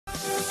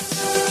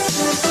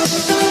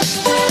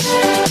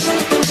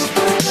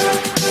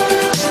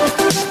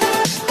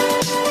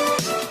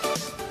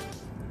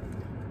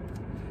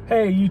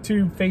Hey,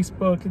 YouTube,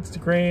 Facebook,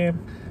 Instagram,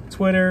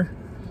 Twitter.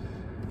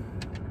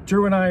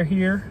 Drew and I are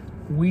here.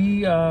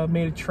 We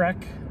made a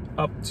trek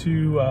up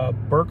to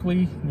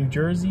Berkeley, New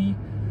Jersey.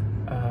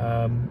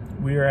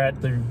 We are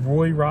at the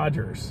Roy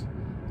Rogers.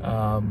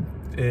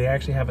 They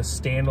actually have a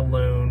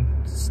standalone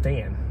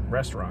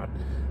restaurant.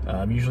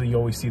 Usually you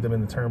always see them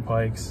in the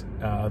turnpikes.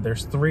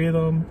 There's 3 of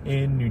them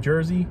in New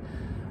Jersey.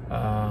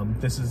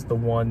 This is the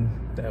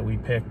one that we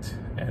picked,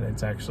 and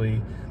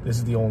this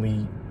is the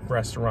only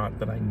restaurant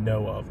that I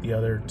know of. The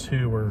other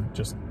 2 are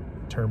just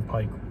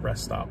turnpike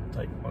rest stop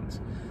type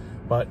ones.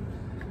 But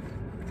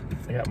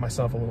I got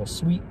myself a little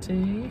sweet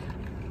tea,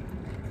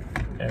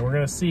 and we're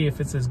gonna see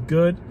if it's as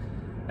good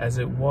as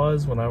it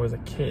was when I was a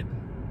kid.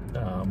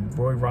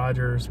 Roy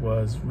Rogers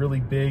was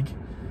really big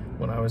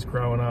when I was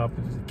growing up.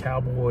 He was a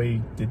cowboy,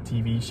 did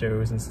TV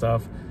shows and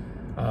stuff.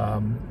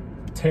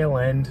 Tail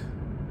end,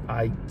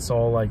 I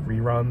saw like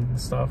reruns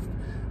and stuff,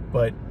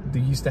 but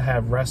they used to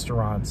have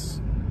restaurants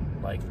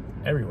like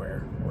everywhere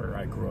where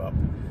I grew up.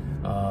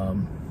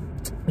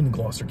 In the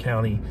Gloucester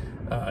County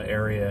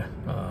area,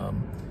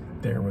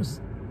 there was,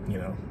 you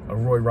know, a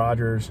Roy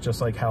Rogers, just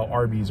like how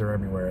Arby's are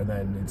everywhere. And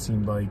then it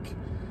seemed like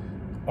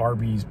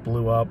Arby's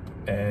blew up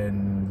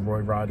and Roy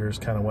Rogers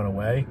kind of went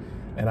away.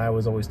 And I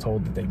was always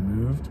told that they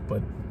moved,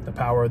 but the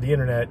power of the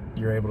internet,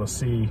 you're able to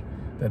see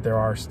that there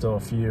are still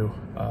a few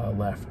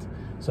left.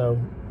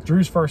 So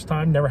Drew's first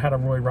time, never had a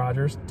Roy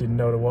Rogers, didn't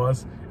know what it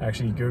was.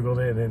 Actually Googled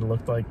it and it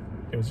looked like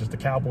it was just a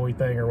cowboy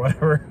thing or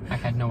whatever. I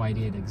had no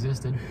idea it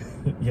existed.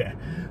 Yeah.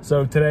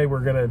 So today we're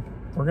gonna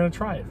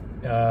try it.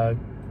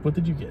 What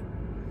did you get?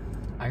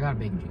 I got a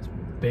bacon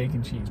cheeseburger.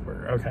 Bacon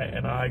cheeseburger. Okay,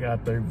 and I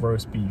got the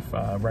roast beef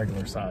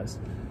regular size.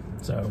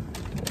 So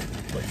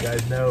we'll let you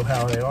guys know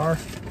how they are. I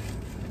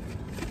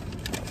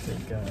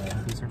think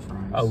these are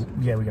fries. Oh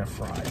yeah, we got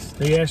fries.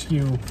 They ask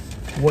you,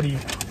 what do you?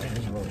 Oh, man,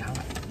 it's really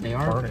hot. They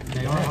are.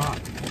 They are hot.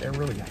 They're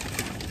really hot.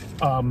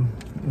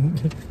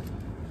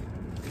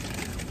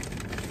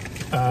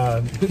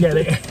 Yeah,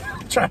 they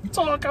try to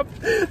talk.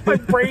 My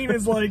brain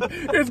is like,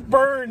 it's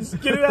burns.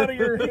 Get it out of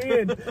your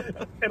hand,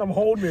 and I'm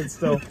holding it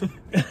still.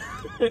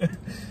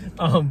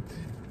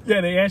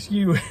 Yeah, they ask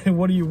you,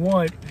 what do you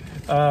want?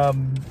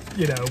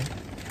 You know,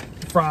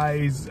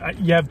 fries.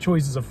 You have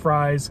choices of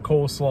fries,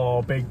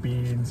 coleslaw, baked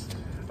beans,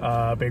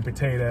 baked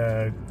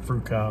potato,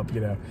 fruit cup. You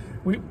know,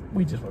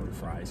 we just went with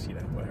fries. You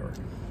know, whatever.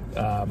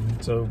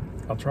 So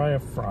I'll try a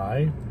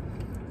fry.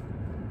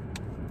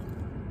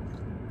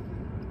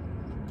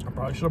 I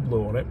probably should have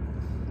blew on it.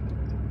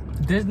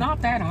 They're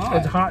not that hot.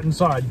 It's hot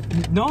inside.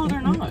 No, they're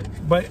not.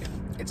 But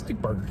it's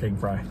like Burger King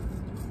fry.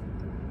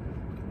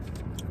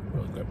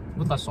 Really good.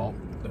 With less salt.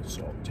 The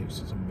salt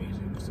taste is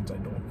amazing since I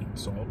don't eat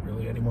salt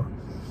really anymore.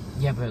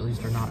 Yeah, but at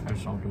least they're not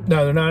as salty.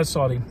 No, they're not as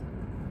salty.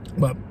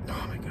 But,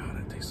 oh my God,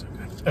 it tastes so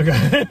good.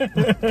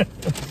 Okay.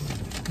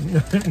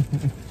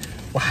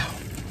 Wow.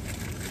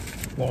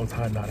 Long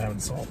time not having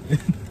salt.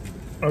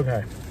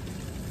 Okay.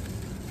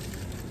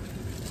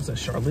 So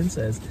Charlene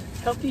says,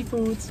 healthy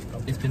foods.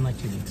 Okay. It's been like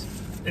 2 weeks.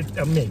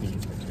 Maybe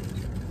it's been 2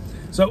 weeks.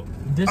 So,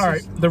 all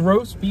right, the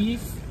roast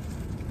beef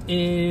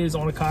is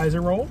on a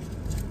Kaiser roll.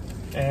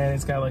 And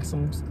it's got like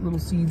some little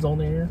seeds on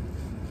there.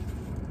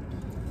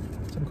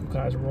 Typical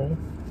Kaiser roll.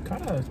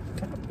 Kind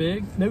of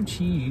big. No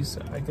cheese.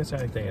 I guess I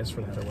like to ask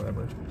for that or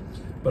whatever.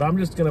 But I'm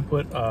just gonna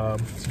put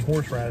some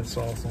horseradish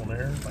sauce on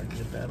there if I can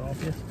get that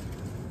off you.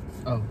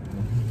 Oh.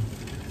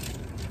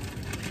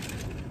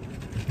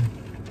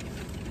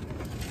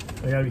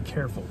 I gotta be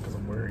careful because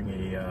I'm wearing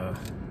a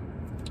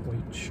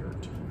white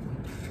shirt.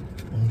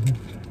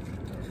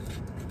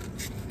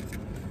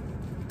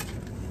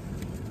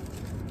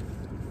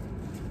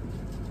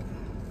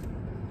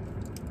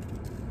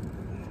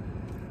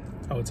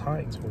 Oh, it's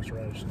Heinz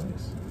horseradish.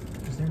 Nice.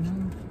 Is there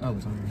no? Oh,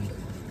 it's underneath.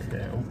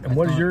 Okay. And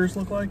what does yours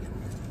look like?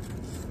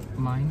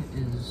 Mine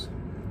is.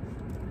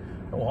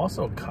 Oh,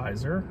 also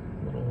Kaiser.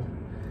 Little.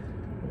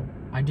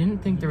 I didn't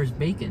think there was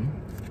bacon,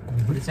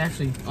 but it's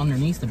actually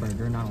underneath the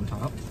burger, not on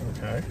top.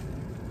 Okay.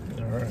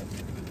 All right.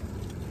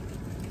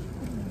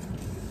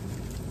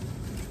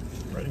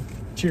 Ready?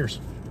 Cheers.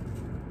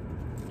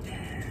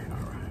 Yeah. All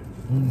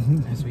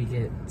right. As we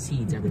get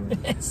seeds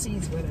everywhere.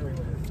 Seeds went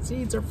everywhere.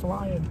 Seeds are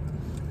flying.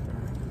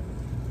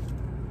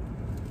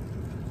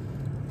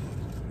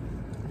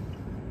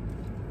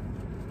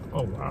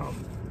 Oh, wow.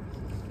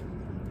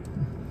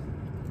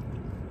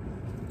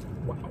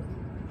 Wow.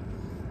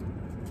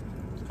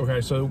 Okay,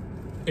 so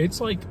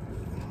it's like,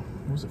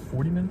 what was it,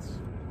 40 minutes?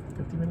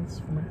 50 minutes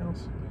from my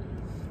house?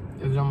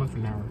 It was almost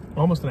an hour.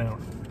 Almost an hour.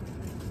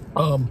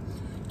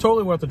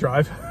 Totally worth the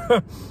drive.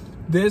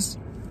 This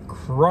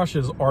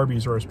crushes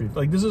Arby's roast beef.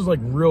 Like, this is like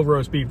real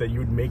roast beef that you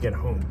would make at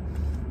home.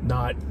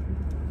 Not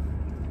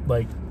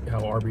like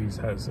how Arby's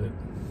has it.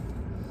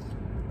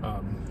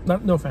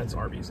 No offense,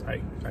 Arby's.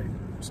 I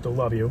still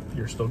love you.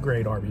 You're still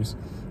great, Arby's.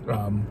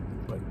 But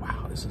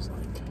wow, this is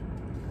like,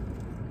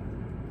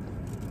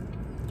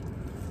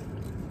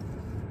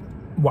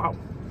 wow.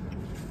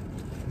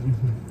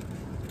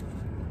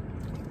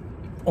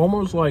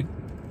 Almost like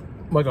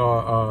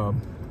a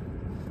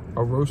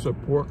roasted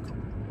pork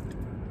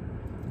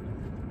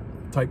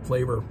type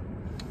flavor.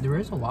 There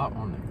is a lot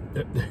on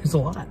there. There's a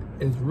lot.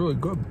 It's really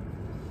good.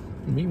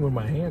 I'm eating with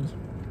my hands.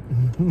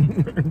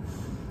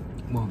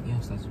 Well,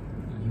 yes,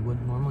 you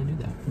would normally do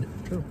that. Yeah,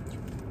 true.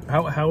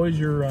 How is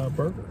your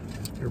burger?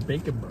 Your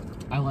bacon burger?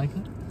 I like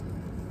it.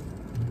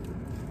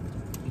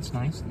 It's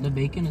nice. The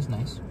bacon is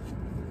nice.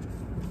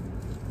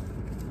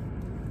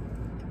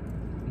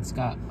 It's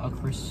got a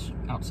crisp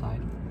outside.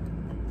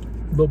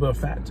 A little bit of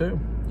fat too.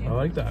 Yeah. I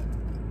like that.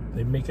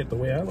 They make it the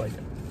way I like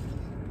it.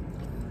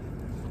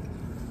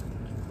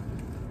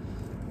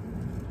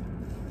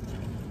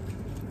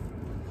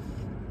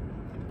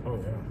 Oh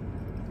yeah.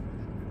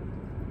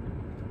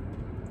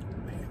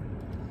 Man.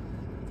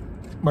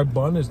 My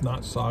bun is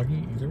not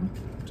soggy either.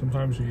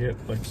 Sometimes you get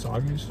like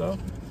soggy stuff.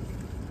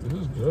 This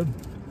is good.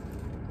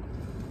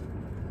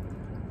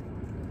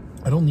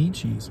 I don't need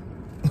cheese.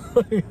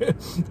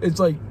 It's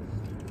like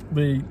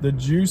the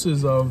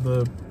juices of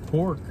the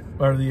pork,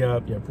 or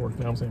the pork.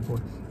 Now I'm saying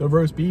pork. The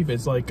roast beef.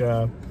 It's like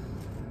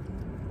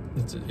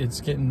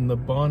it's getting the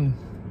bun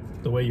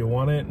the way you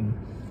want it, and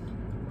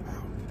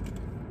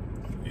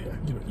yeah,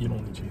 you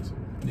don't need cheese.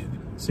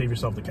 Save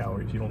yourself the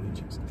calories. You don't need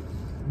cheese.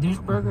 This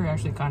burger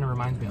actually kind of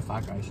reminds me of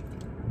Five Guys.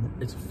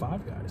 It's a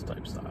Five Guys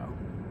type style.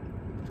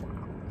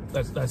 Wow,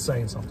 that's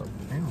saying something.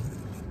 Damn.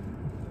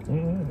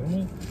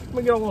 Let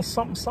me get a little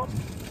something.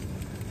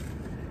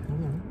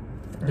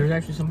 There's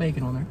actually some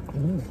bacon on there.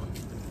 Ooh.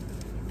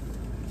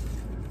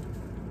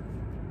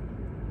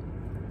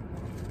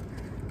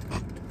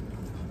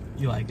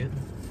 You like it?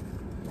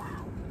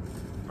 Wow.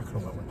 I could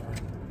have went with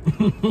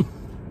that.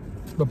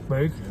 The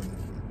bacon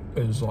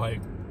is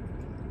like,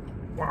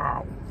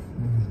 wow.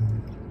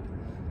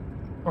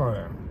 Oh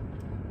yeah.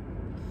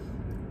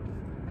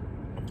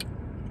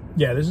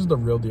 Yeah, this is the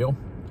real deal.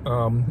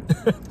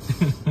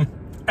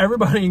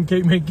 Everybody in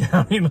Cape May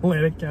County and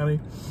Atlantic County,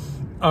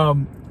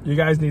 you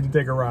guys need to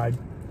take a ride.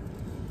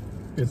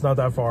 It's not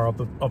that far up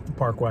the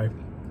parkway.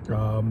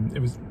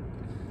 It was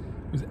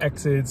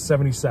exit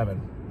 77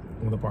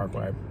 on the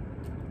parkway.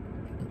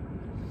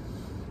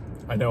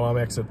 I know I'm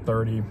exit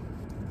 30.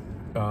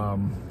 Wow.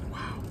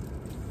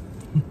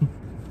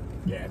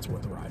 Yeah, it's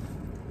worth the ride.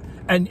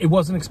 And it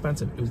wasn't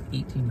expensive. It was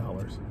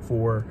 $18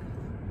 for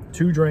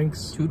 2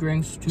 drinks, 2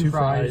 drinks, 2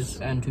 fries,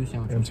 and 2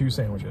 sandwiches. And 2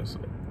 sandwiches.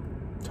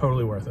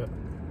 Totally worth it.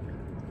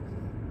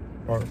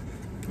 Or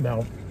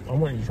now, I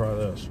want you to try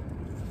this.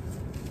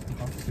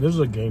 Okay. This is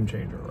a game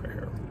changer right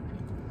here.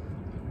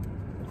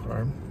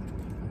 Okay.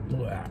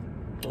 Look at that.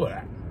 Look at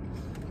that.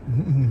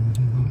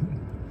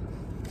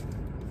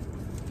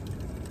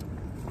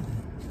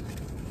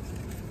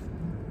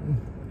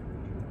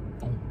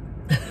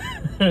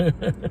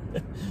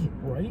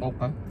 Right?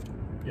 Okay.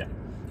 Yeah.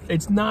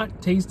 It's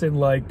not tasting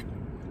like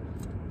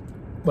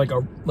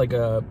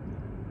a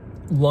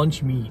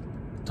lunch meat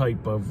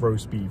type of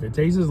roast beef. It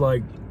tastes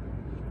like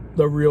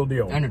the real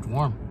deal. And it's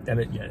warm. And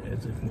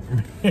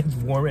it's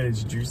warm and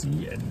it's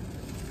juicy, and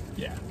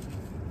yeah.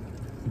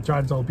 I'm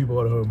trying to tell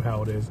people at home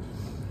how it is.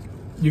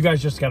 You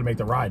guys just got to make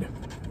the ride.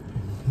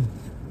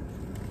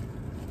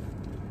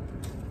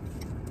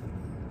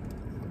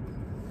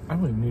 I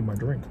don't even need my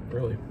drink,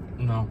 really.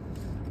 No.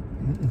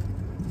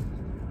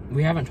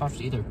 We haven't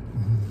touched either.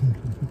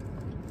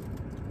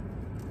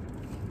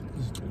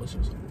 This is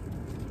delicious.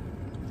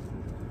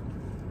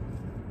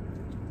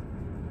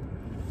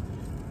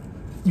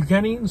 You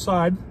can eat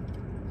inside.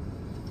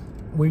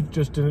 We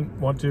just didn't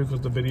want to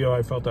because the video,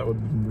 I felt that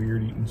would be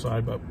weird eating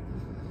inside, but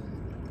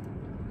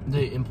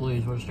the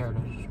employees would have stared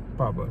at us.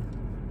 Probably.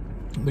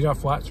 They got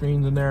flat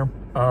screens in there.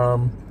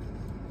 The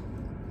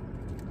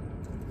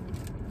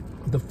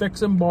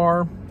Fixin'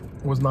 Bar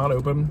was not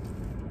open,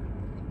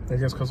 I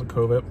guess because of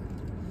COVID.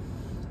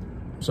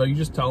 So you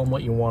just tell them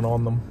what you want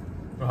on them,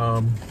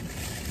 on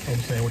the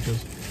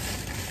sandwiches.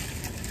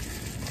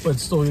 But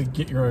still, you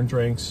get your own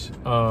drinks.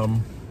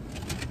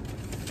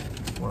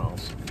 What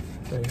else?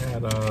 They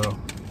had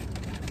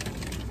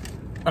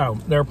oh,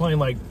 they were playing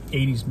like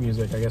 80s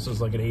music. I guess it was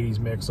like an 80s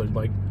mix. So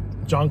like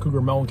John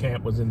Cougar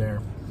Mellencamp was in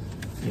there.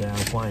 Yeah,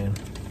 playing.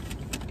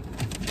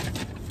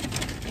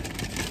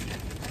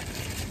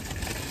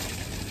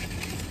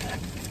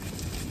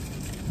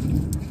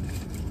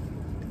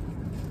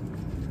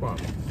 Wow.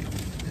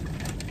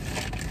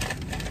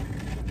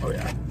 Oh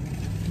yeah.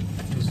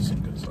 This is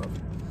some good stuff.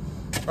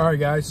 All right,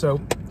 guys.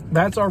 So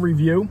that's our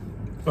review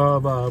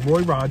of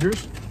Roy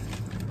Rogers.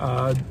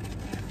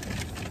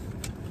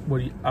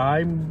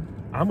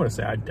 I'm gonna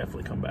say I'd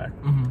definitely come back.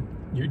 Mm-hmm.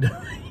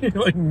 You're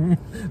like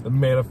the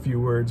man of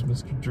few words,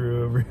 Mr.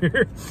 Drew over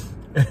here.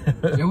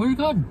 It was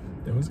good.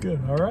 It was good.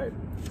 All right,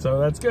 so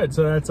that's good.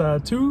 So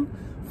that's 2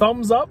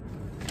 thumbs up.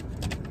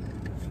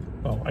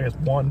 Oh, I guess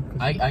 1.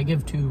 I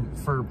give 2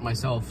 for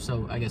myself,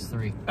 so I guess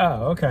 3.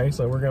 Oh, okay.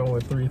 So we're going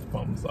with 3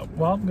 thumbs up.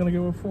 Well, I'm gonna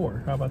go with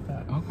 4. How about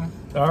that? Okay.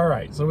 All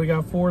right. So we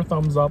got 4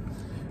 thumbs up.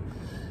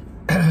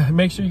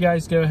 Make sure you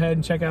guys go ahead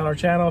and check out our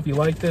channel. If you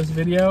like this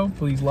video,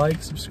 please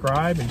like,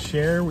 subscribe, and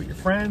share with your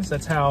friends.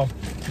 That's how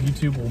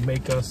YouTube will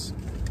make us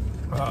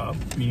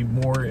be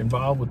more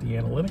involved with the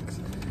analytics.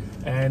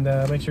 And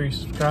make sure you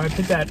subscribe.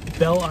 Hit that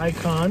bell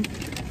icon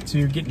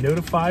to get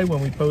notified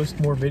when we post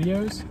more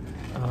videos.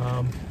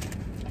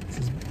 This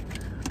is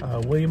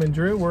William and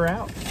Drew. We're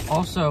out.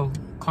 Also,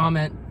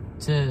 comment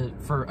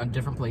for a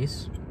different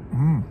place.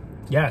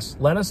 Yes,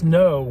 let us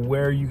know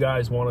where you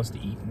guys want us to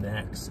eat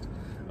next,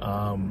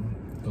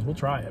 because we'll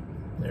try it.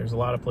 There's a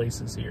lot of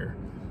places here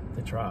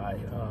to try,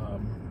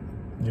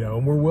 you know,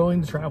 and we're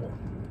willing to travel.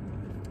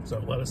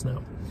 So let us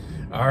know.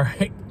 All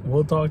right,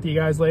 we'll talk to you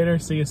guys later.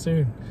 See you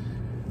soon.